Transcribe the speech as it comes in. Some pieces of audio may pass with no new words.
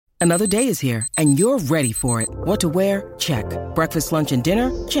Another day is here, and you're ready for it. What to wear? Check. Breakfast, lunch, and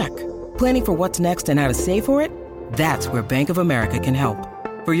dinner? Check. Planning for what's next and how to save for it? That's where Bank of America can help.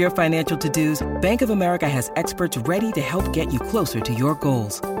 For your financial to-dos, Bank of America has experts ready to help get you closer to your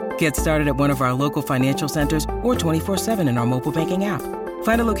goals. Get started at one of our local financial centers or 24/7 in our mobile banking app.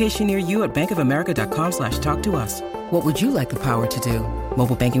 Find a location near you at bankofamerica.com/talktous. What would you like the power to do?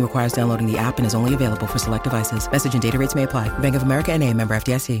 Mobile banking requires downloading the app and is only available for select devices. Message and data rates may apply. Bank of America N.A., member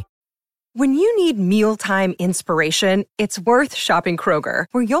FDIC. When you need mealtime inspiration, it's worth shopping Kroger,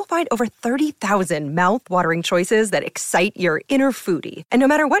 where you'll find over 30,000 mouth-watering choices that excite your inner foodie. And no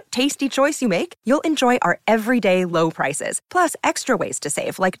matter what tasty choice you make, you'll enjoy our everyday low prices, plus extra ways to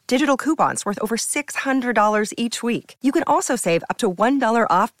save, like digital coupons worth over $600 each week. You can also save up to $1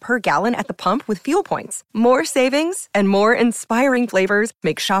 off per gallon at the pump with fuel points. More savings and more inspiring flavors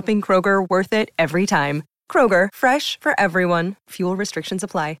make shopping Kroger worth it every time. Kroger, fresh for everyone. Fuel restrictions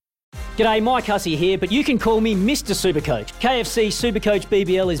apply. G'day, Mike Hussey here, but you can call me Mr. Supercoach. KFC Supercoach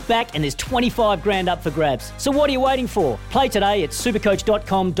BBL is back and there's 25 grand up for grabs. So what are you waiting for? Play today at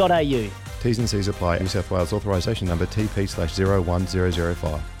supercoach.com.au. T's and C's apply. New South Wales authorisation number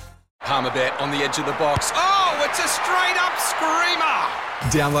TP/01005. Palmerbet on the edge of the box. Oh, it's a straight-up screamer!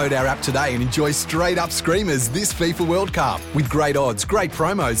 Download our app today and enjoy straight-up screamers this FIFA World Cup with great odds, great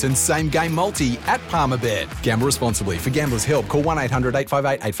promos and same-game multi at Palmerbet. Gamble responsibly. For Gamblers' Help, call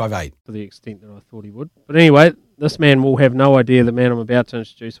 1-800-858-858. To the extent that I thought he would. But anyway, this man will have no idea, the man I'm about to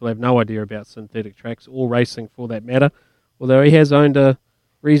introduce will have no idea about synthetic tracks or racing for that matter, although he has owned a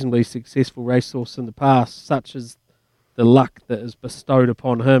reasonably successful racehorse in the past, such as the luck that is bestowed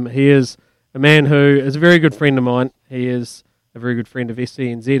upon him. He is a man who is a very good friend of mine. He is a very good friend of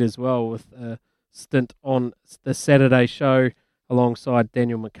SCNZ as well, with a stint on the Saturday show alongside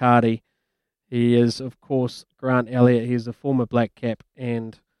Daniel McCarty. He is, of course, Grant Elliott. He is a former Black Cap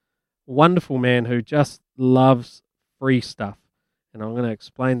and wonderful man who just loves free stuff. And I'm going to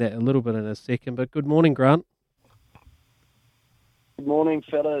explain that a little bit in a second. But good morning, Grant. Good morning,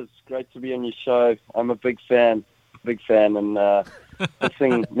 fellas. Great to be on your show. I'm a big fan, and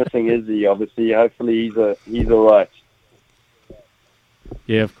missing Izzy. Obviously, hopefully he's all right.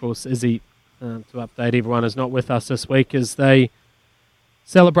 Yeah, of course, Izzy, to update everyone, is not with us this week as they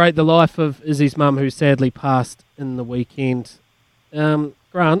celebrate the life of Izzy's mum, who sadly passed in the weekend.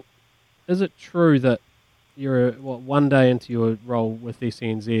 Grant, is it true that you're one day into your role with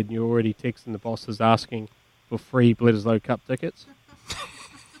SCNZ and you're already texting the bosses asking for free Bledisloe Cup tickets?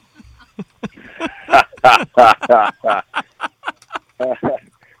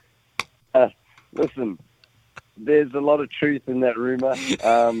 Listen, there's a lot of truth in that rumour.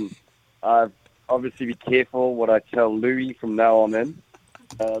 I've obviously be careful what I tell Louis from now on in,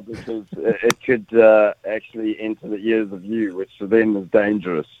 because it could actually enter the ears of you, which for them is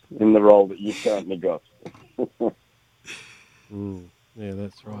dangerous in the role that you currently got. Yeah,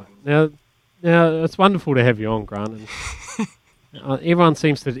 that's right. Now, it's wonderful to have you on, Grant. And everyone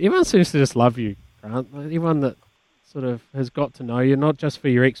seems to just love you, Grant. Everyone that sort of has got to know you, not just for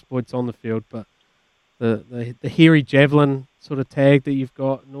your exploits on the field, but the hairy javelin sort of tag that you've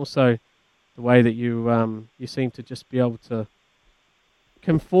got, and also the way that you seem to just be able to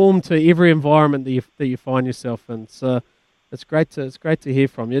conform to every environment that you find yourself in. So it's great to hear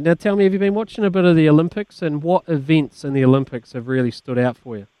from you. Now tell me, have you been watching a bit of the Olympics, and what events in the Olympics have really stood out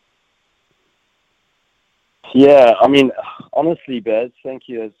for you? Yeah, I mean, honestly, Baz, thank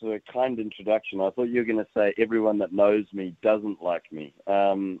you as a kind introduction. I thought you were going to say everyone that knows me doesn't like me,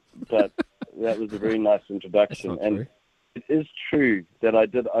 but that was a very nice introduction. And it is true that I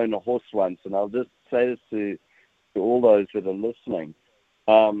did own a horse once, and I'll just say this to all those that are listening.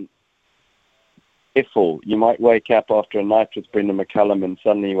 Careful, you might wake up after a night with Brendan McCullum and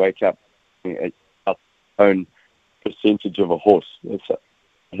suddenly wake up a own percentage of a horse. That's what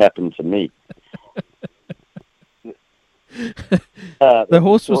happened to me. The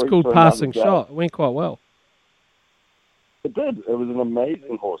horse was called Passing Shot. It went quite well. It did. It was an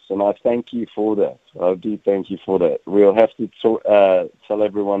amazing horse, and I thank you for that. I do thank you for that. We'll have to tell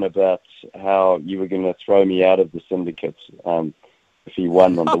everyone about how you were going to throw me out of the syndicate if he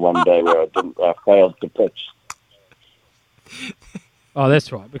won on the one day where I failed to pitch. Oh,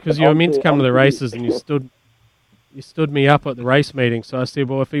 that's right, because you were meant to come to the races and you stood me up at the race meeting. So I said,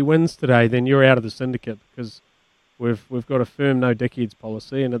 well, if he wins today, then you're out of the syndicate, because we've got a firm no dickheads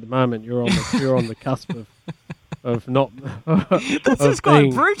policy, and at the moment you're on the cusp of not. This is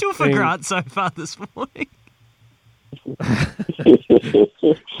quite brutal for Grant so far this morning.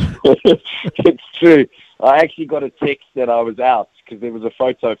 It's true. I actually got a text that I was out because there was a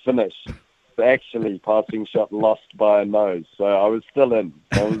photo finish, actually passing shot lost by a nose, so I was still in.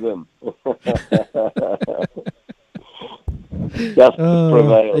 I was in. Justice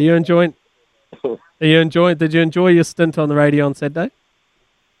prevailed. Are you enjoying? Did you enjoy your stint on the radio on Saturday?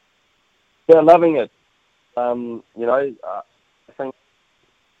 Yeah, loving it. I think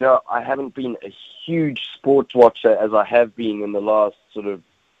I haven't been a huge sports watcher as I have been in the last sort of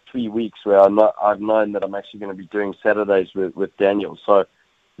 3 weeks, where I've known that I'm actually going to be doing Saturdays with Daniel. So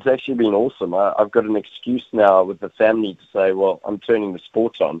it's actually been awesome. I've got an excuse now with the family to say, well, I'm turning the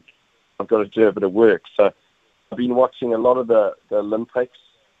sports on. I've got to do a bit of work. So I've been watching a lot of the Olympics.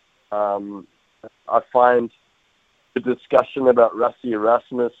 I find the discussion about Rassie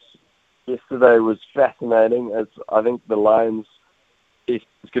Erasmus yesterday was fascinating, as I think the Lions is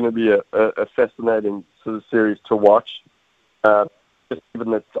going to be a fascinating sort of series to watch, just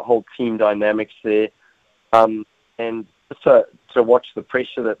given the whole team dynamics there. And just to watch the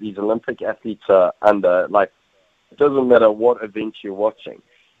pressure that these Olympic athletes are under. Like, it doesn't matter what event you're watching.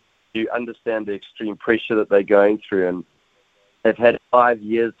 You understand the extreme pressure that they're going through, and they've had 5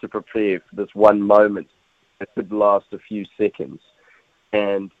 years to prepare for this one moment that could last a few seconds.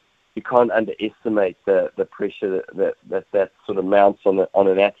 And you can't underestimate the pressure that sort of mounts on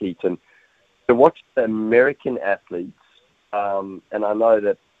an athlete. And to watch the American athletes, and I know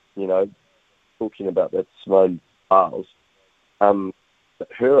that, talking about that Simone Biles,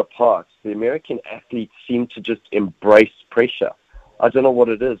 her apart, the American athletes seem to just embrace pressure. I don't know what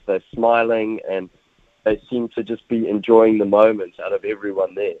it is. They're smiling and they seem to just be enjoying the moment out of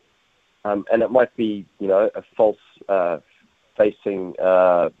everyone there. And it might be, a false facing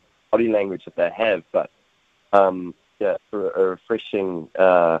body language that they have, but a refreshing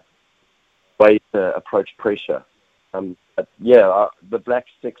way to approach pressure. The Black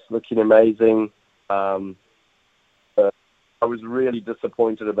Sticks looking amazing. I was really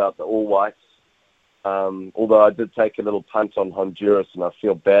disappointed about the All Whites. Although I did take a little punt on Honduras, and I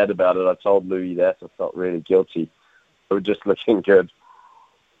feel bad about it. I told Louis that. I felt really guilty. They were just looking good.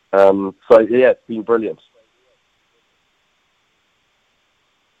 It's been brilliant.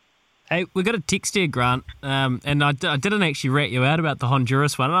 Hey, we got a text here, Grant, and I didn't actually rat you out about the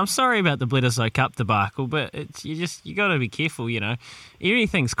Honduras one, and I'm sorry about the Bledisloe Cup debacle, but you got to be careful,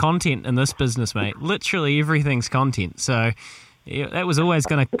 Everything's content in this business, mate. Literally everything's content. So yeah, that was always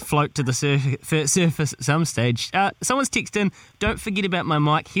going to float to the surface at some stage. Someone's texted in, don't forget about my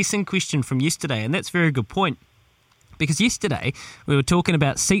Mike Hesson question from yesterday, and that's a very good point. Because yesterday we were talking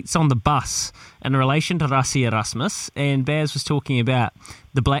about seats on the bus in relation to Rassie Erasmus, and Baz was talking about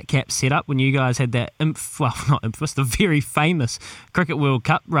the Black Cap setup when you guys had that the very famous Cricket World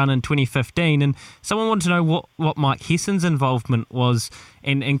Cup run in 2015, and someone wanted to know what Mike Hesson's involvement was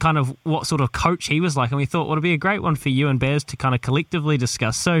and kind of what sort of coach he was like, and we thought, well, it'd be a great one for you and Baz to kind of collectively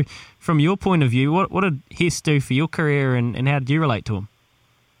discuss. So from your point of view, what did Hess do for your career, and how did you relate to him?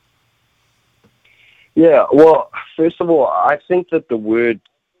 Yeah, well, first of all, I think that the word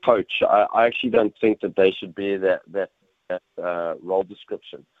coach, I actually don't think that they should bear that role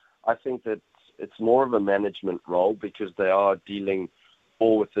description. I think that it's more of a management role because they are dealing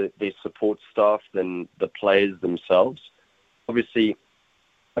more with their support staff than the players themselves. Obviously,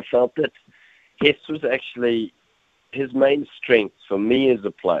 I felt that Hess was actually, his main strength for me as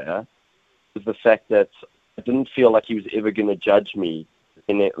a player was the fact that I didn't feel like he was ever going to judge me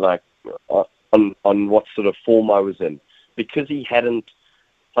in it, like, on what sort of form I was in. Because he hadn't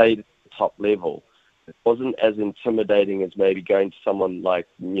played at the top level, it wasn't as intimidating as maybe going to someone like,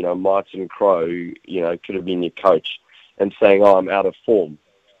 Martin Crowe, who, could have been your coach, and saying, oh, I'm out of form.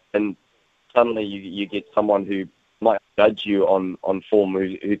 And suddenly you get someone who might judge you on form,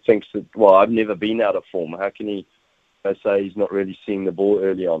 who thinks that, well, I've never been out of form. How can he say he's not really seeing the ball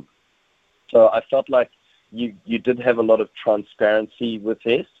early on? So I felt like you did have a lot of transparency with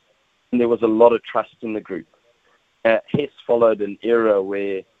Hess, and there was a lot of trust in the group. Hess followed an era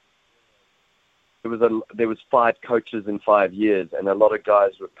where there was 5 coaches in 5 years, and a lot of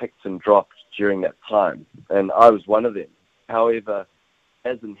guys were picked and dropped during that time, and I was one of them. However,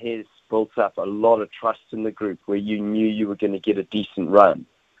 Baz and Hess built up a lot of trust in the group where you knew you were going to get a decent run.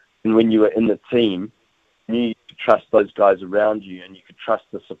 And when you were in the team, you knew you could trust those guys around you, and you could trust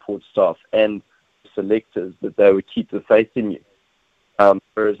the support staff and the selectors that they would keep the faith in you.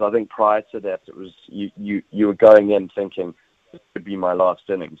 Whereas I think prior to that, it was you were going in thinking this could be my last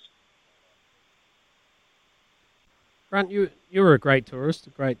innings. Grant, you were a great tourist,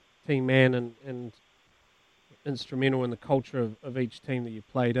 a great team man, and instrumental in the culture of each team that you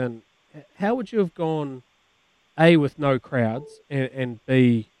played in. How would you have gone, A, with no crowds, and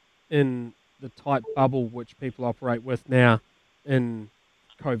B, in the tight bubble which people operate with now in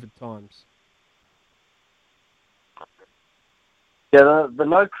COVID times? Yeah, the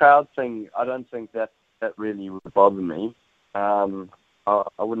no crowd thing, I don't think that really would bother me. I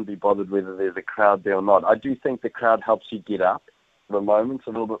wouldn't be bothered whether there's a crowd there or not. I do think the crowd helps you get up for the moment a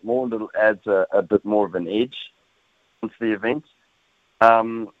little bit more, and it adds a bit more of an edge into the event.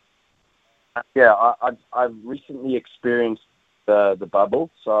 I've recently experienced the bubble,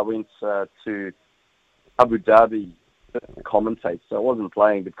 so I went to Abu Dhabi to commentate. So I wasn't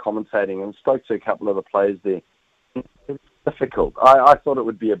playing, but commentating, and spoke to a couple of the players there. It's difficult. I thought it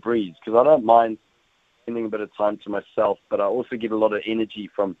would be a breeze, because I don't mind spending a bit of time to myself, but I also get a lot of energy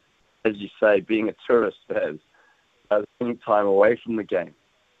from, as you say, being a tourist, spending time away from the game.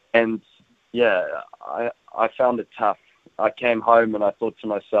 And yeah, I found it tough. I came home and I thought to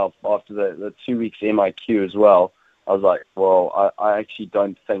myself, after the 2 weeks MIQ as well, I was like, well, I actually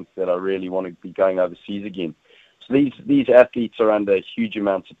don't think that I really want to be going overseas again. So these athletes are under huge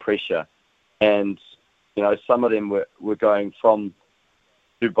amounts of pressure. And, you know, some of them were going from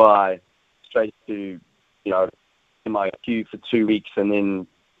Dubai straight to, you know, MIQ for 2 weeks, and then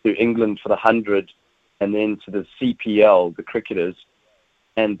to England for the 100, and then to the CPL, the cricketers,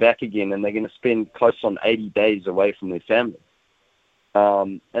 and back again, and they're going to spend close on 80 days away from their family.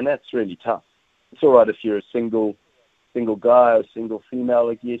 And that's really tough. It's all right if you're a single guy or single female,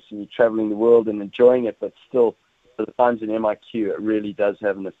 I guess, and you're traveling the world and enjoying it, but still, at the times in MIQ, it really does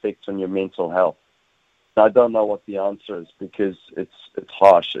have an effect on your mental health. And I don't know what the answer is, because it's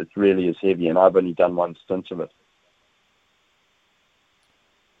harsh. It really is heavy, and I've only done one stint of it.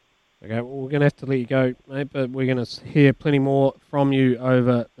 Okay, well, we're going to have to let you go, mate, but we're going to hear plenty more from you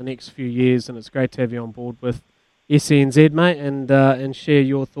over the next few years, and it's great to have you on board with SENZ, mate, and share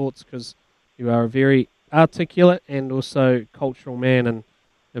your thoughts, because you are a very articulate and also cultural man, and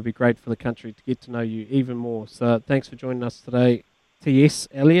it'll be great for the country to get to know you even more. So thanks for joining us today, T.S.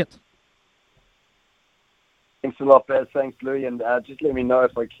 Elliott. Thanks a lot, Baz. Thanks, Louis. And just let me know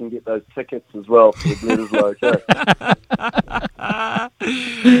if I can get those tickets as well for Bledisloe. Okay?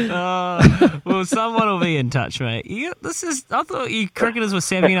 Well, someone will be in touch, mate. I thought you cricketers were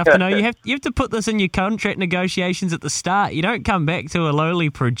savvy enough to know you have to put this in your contract negotiations at the start. You don't come back to a lowly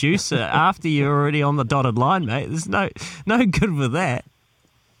producer after you're already on the dotted line, mate. There's no good with that.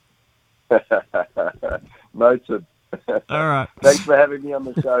 Noted. All right. Thanks for having me on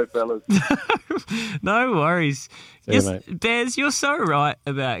the show, fellas. No worries. See you, mate. Baz, you're so right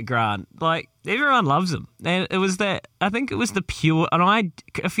about Grant. Like, everyone loves him. And it was I think it was the pure, and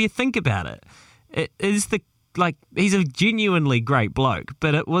if you think about it, it is he's a genuinely great bloke,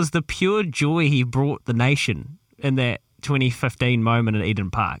 but it was the pure joy he brought the nation in that 2015 moment at Eden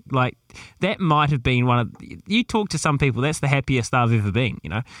Park. Like, that might have been you talk to some people, that's the happiest they've ever been, you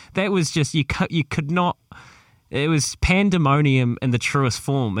know? That was just, you could not. It was pandemonium in the truest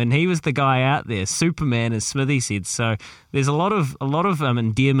form, and he was the guy out there, Superman, as Smithy said. So there's a lot of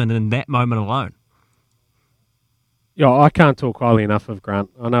endearment in that moment alone. Yeah, I can't talk highly enough of Grant.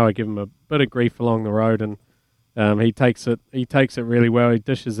 I know I give him a bit of grief along the road, and he takes it really well. He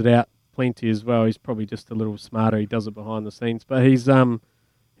dishes it out plenty as well. He's probably just a little smarter. He does it behind the scenes, but he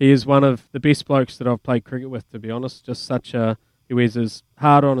is one of the best blokes that I've played cricket with, to be honest. Just he wears his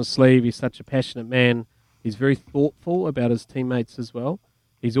heart on his sleeve. He's such a passionate man. He's very thoughtful about his teammates as well.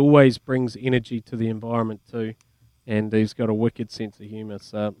 He's always brings energy to the environment too, and he's got a wicked sense of humour.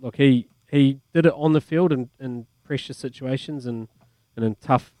 So, look, he did it on the field in pressure situations and in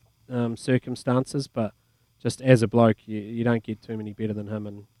tough circumstances, but just as a bloke, you don't get too many better than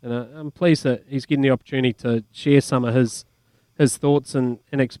him. And I'm pleased that he's getting the opportunity to share some of his thoughts and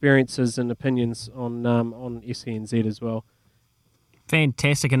experiences and opinions on SENZ as well.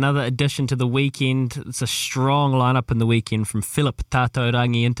 Fantastic. Another addition to the weekend. It's a strong lineup in the weekend, from Philip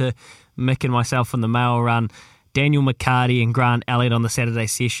Tatorangi into Mick and myself on the mail run, Daniel McCarty and Grant Elliott on the Saturday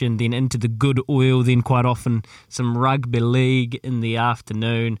session, then into the good oil, then quite often some rugby league in the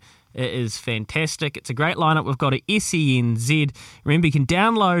afternoon. It is fantastic. It's a great lineup. We've got a SENZ. Remember, you can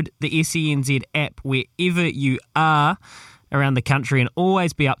download the SENZ app wherever you are around the country and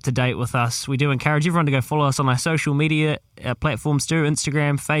always be up to date with us. We do encourage everyone to go follow us on our social media platforms too,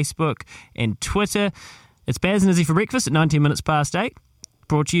 Instagram, Facebook and Twitter. It's Baz and Izzy for breakfast at 19 minutes past 8.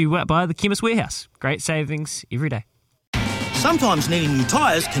 Brought to you by the Chemist Warehouse. Great savings every day. Sometimes needing new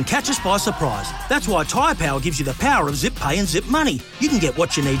tyres can catch us by surprise. That's why Tyre Power gives you the power of Zip Pay and Zip Money. You can get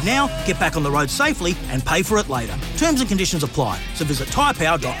what you need now, get back on the road safely and pay for it later. Terms and conditions apply. So visit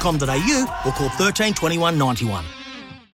tyrepower.com.au or call 13 21 91.